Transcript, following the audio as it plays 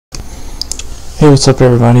Hey, what's up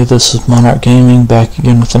everybody, this is Monarch Gaming back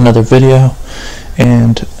again with another video,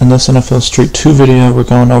 and in this NFL Street 2 video we're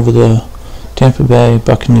going over the Tampa Bay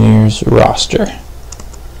Buccaneers roster.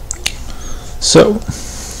 So, the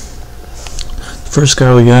first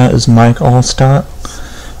guy we got is Mike Allstott.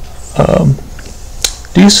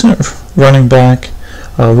 Decent running back,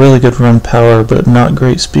 really good run power, but not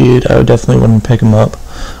great speed. I definitely wouldn't pick him up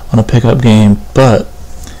on a pickup game, but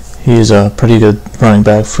he's a pretty good running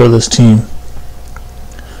back for this team.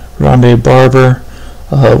 Rondé Barber,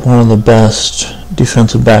 one of the best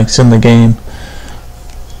defensive backs in the game.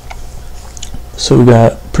 So we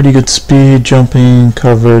got pretty good speed, jumping,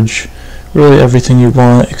 coverage, really everything you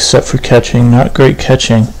want except for catching. Not great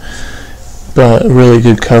catching, but really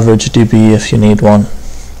good coverage DB if you need one.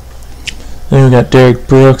 Then we got Derrick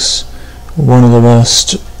Brooks, one of the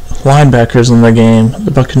best linebackers in the game.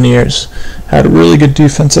 The Buccaneers had a really good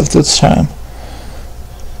defense at this time.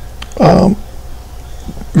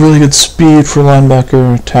 Really good speed for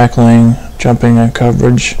linebacker, tackling, jumping, and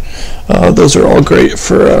coverage. Those are all great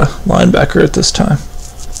for a linebacker at this time.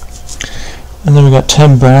 And then we got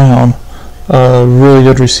Tim Brown, a really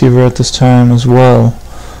good receiver at this time as well.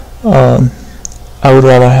 I would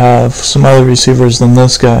rather have some other receivers than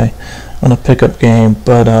this guy on a pickup game,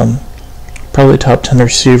 but probably top 10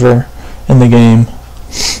 receiver in the game,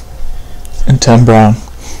 and Tim Brown.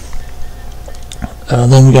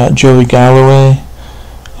 Then we got Joey Galloway.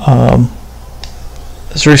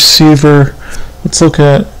 As a receiver, let's look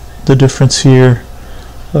at the difference here.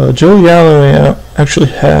 Joey Galloway actually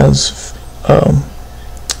has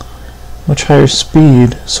much higher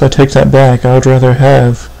speed, so I take that back. I would rather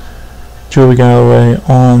have Joey Galloway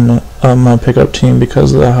on my pickup team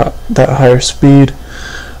because of that higher speed,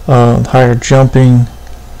 higher jumping.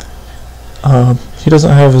 He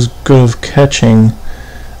doesn't have as good of catching,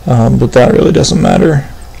 but that really doesn't matter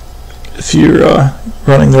if you're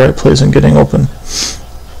running the right plays and getting open.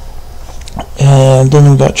 And then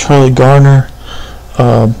we've got Charlie Garner.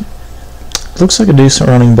 Looks like a decent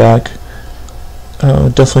running back.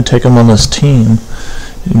 Definitely take him on this team.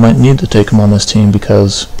 You might need to take him on this team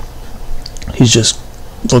because he just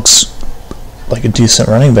looks like a decent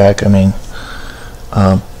running back. I mean,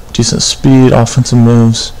 decent speed, offensive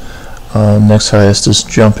moves. Next highest is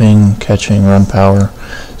jumping, catching, run power.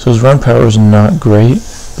 So his run power is not great,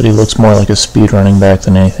 but he looks more like a speed running back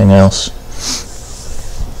than anything else.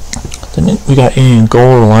 Then we got Ian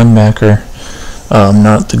Gold, linebacker.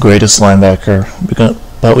 Not the greatest linebacker,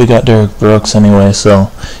 but we got Derrick Brooks anyway,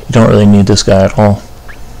 so you don't really need this guy at all.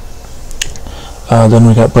 Then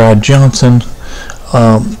we got Brad Johnson,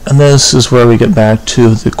 and this is where we get back to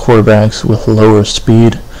the quarterbacks with lower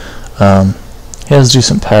speed. He has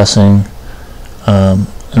decent passing, and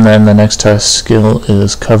then the next highest skill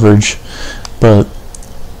is coverage, but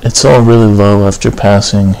it's all really low after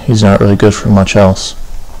passing. He's not really good for much else.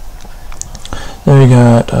 Then we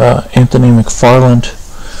got Anthony McFarland.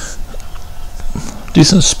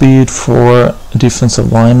 Decent speed for a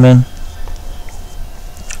defensive lineman.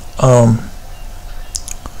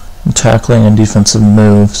 Tackling and defensive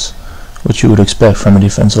moves, which you would expect from a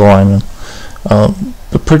defensive lineman.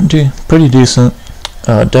 But pretty decent.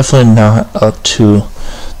 Definitely not up to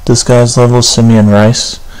this guy's level, Simeon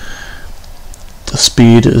Rice. The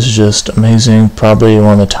speed is just amazing. Probably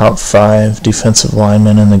one of the top 5 defensive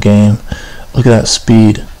linemen in the game. Look at that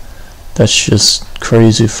speed. That's just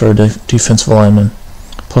crazy for a defensive lineman.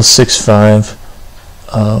 Plus 6'5",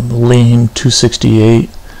 lean 268.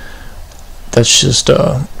 That's just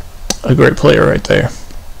a great player right there.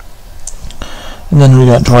 And then we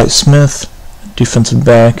got Dwight Smith, defensive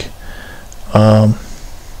back.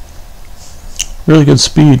 Really good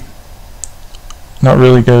speed. Not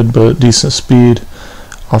really good, but decent speed.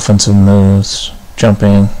 Offensive moves,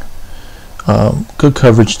 jumping, good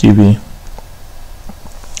coverage DB.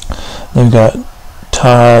 Then we got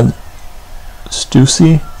Todd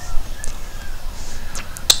Stussy.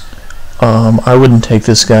 I wouldn't take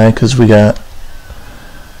this guy because we got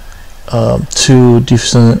 2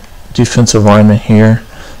 defensive linemen here,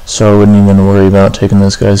 so I wouldn't even worry about taking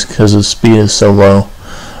this guy because his speed is so low.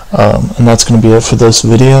 And that's going to be it for this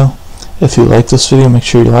video. If you like this video, make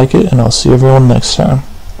sure you like it, and I'll see everyone next time.